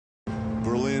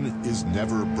Berlin is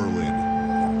never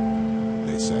Berlin,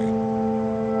 they say.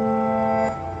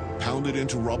 Pounded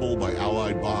into rubble by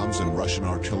Allied bombs and Russian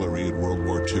artillery in World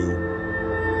War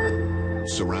II.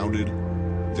 Surrounded,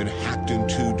 then hacked in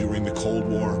two during the Cold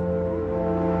War.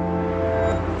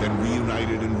 Then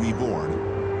reunited and reborn,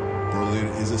 Berlin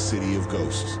is a city of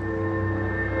ghosts.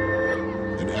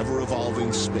 An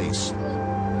ever-evolving space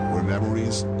where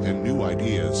memories and new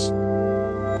ideas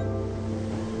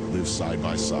live side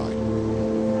by side.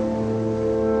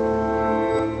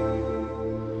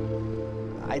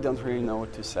 I don't really know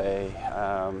what to say.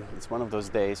 It's one of those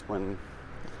days when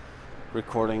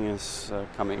recording is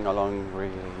coming along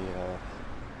really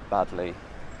badly.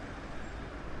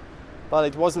 But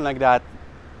it wasn't like that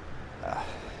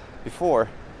before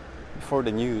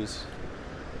the news.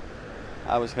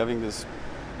 I was having this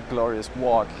glorious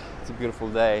walk. It's a beautiful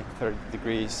day, 30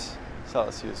 degrees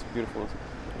Celsius, beautiful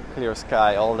clear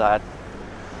sky, all that.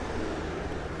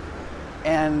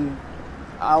 And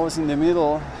I was in the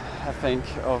middle, I think,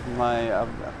 of my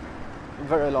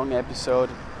very long episode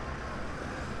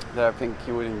that I think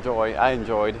you would enjoy. I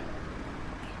enjoyed.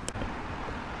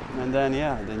 And then,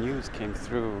 the news came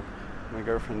through. My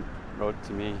girlfriend wrote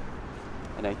to me,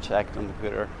 and I checked on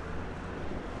Twitter.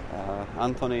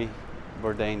 Anthony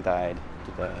Bourdain died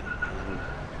today. And,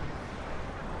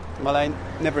 well, I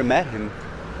never met him,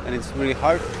 and it's really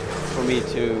hard for me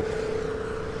to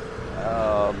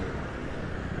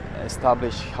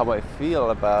establish how I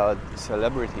feel about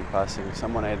celebrity passing,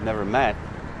 someone I had never met.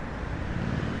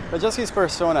 But just his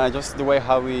persona, just the way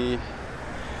how he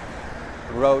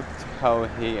wrote, how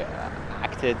he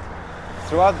acted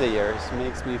throughout the years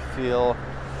makes me feel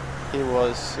he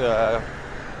was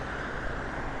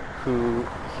who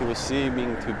he was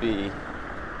seeming to be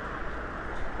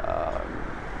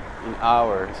in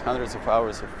hours, hundreds of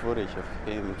hours of footage of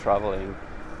him traveling,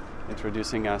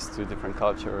 introducing us to different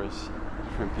cultures,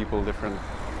 different people, different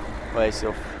ways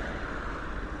of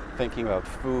thinking about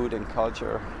food and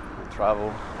culture and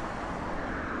travel.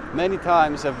 Many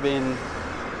times I've been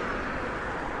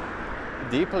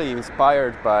deeply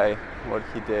inspired by what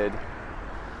he did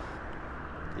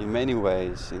in many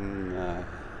ways, in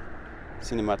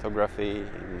cinematography,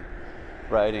 in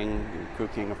writing, in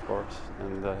cooking, of course,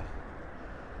 and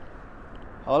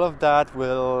all of that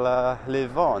will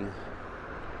live on.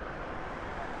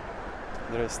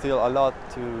 There is still a lot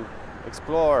to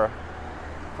explore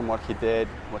from what he did,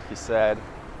 what he said.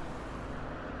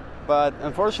 But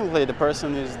unfortunately, the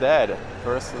person is dead. The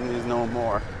person is no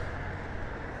more.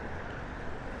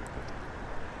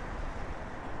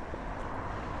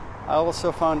 I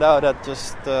also found out that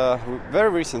just very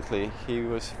recently he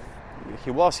was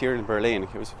here in Berlin.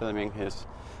 He was filming his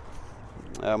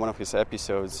one of his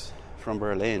episodes from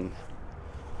Berlin.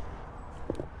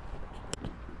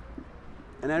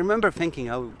 And I remember thinking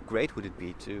how great would it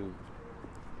be to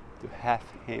have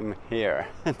him here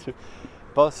and to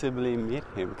possibly meet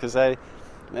him, because I've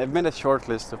made a short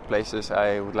list of places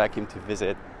I would like him to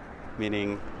visit,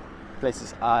 meaning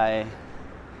places I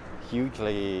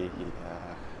hugely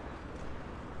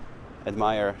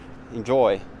admire,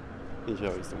 enjoy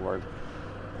is the word,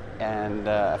 and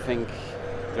I think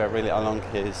they're really along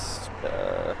his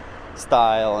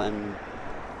style and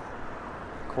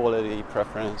quality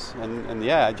preference, and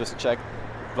I just checked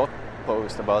blog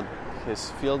post about his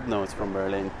field notes from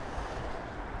Berlin.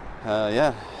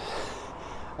 I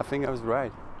think I was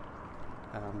right,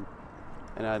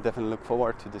 and I definitely look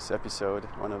forward to this episode,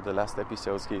 one of the last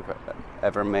episodes he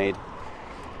ever made.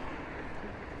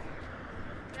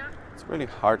 It's really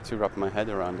hard to wrap my head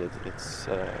around it. It's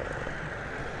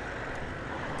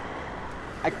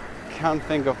I can't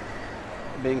think of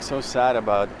being so sad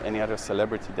about any other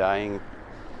celebrity dying,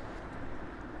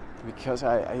 because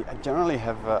I generally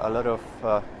have a lot of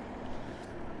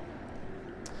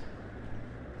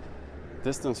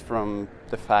distance from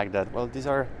the fact that, well, these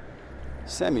are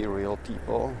semi-real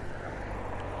people.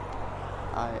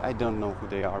 I don't know who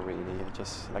they are really. I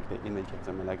just like the image of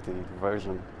them. I like the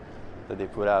version that they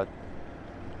put out.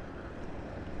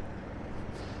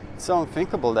 It's so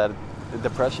unthinkable that the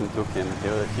depression took him.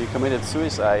 He committed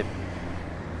suicide,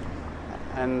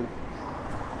 and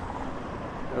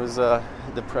there was a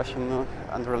depression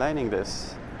underlining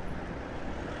this.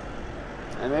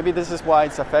 And maybe this is why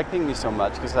it's affecting me so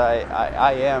much, because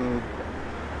I am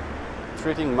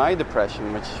treating my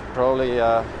depression, which probably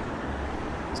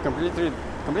is completely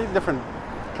different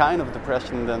kind of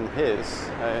depression than his.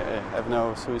 I have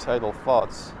no suicidal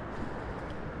thoughts.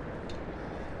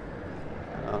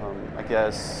 I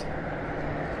guess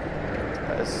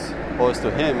as opposed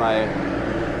to him, I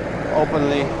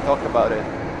openly talk about it.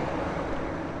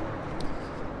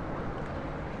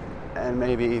 and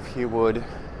maybe if he would,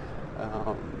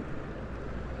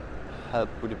 help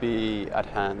would be at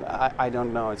hand. I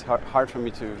don't know. It's hard for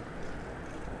me to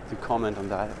comment on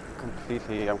that.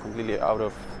 I'm completely out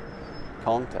of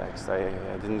context. I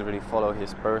didn't really follow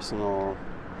his personal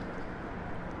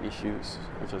issues.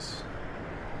 I just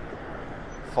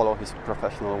follow his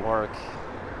professional work.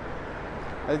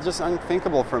 It's just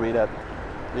unthinkable for me that,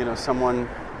 someone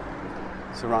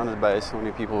surrounded by so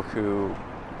many people who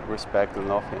respect and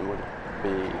love him would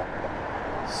be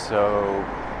so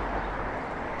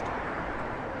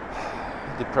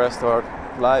depressed about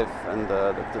life, and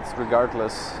that's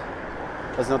regardless.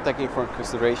 That's not taking into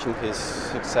consideration his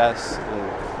success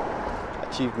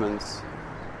and achievements,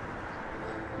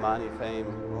 money, fame,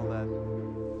 all that.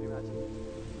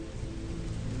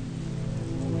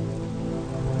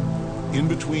 In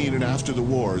between and after the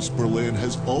wars, Berlin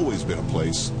has always been a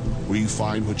place where you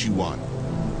find what you want,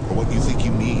 or what you think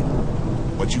you need,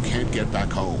 but you can't get back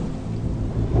home.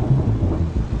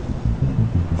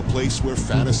 A place where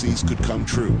fantasies could come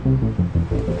true.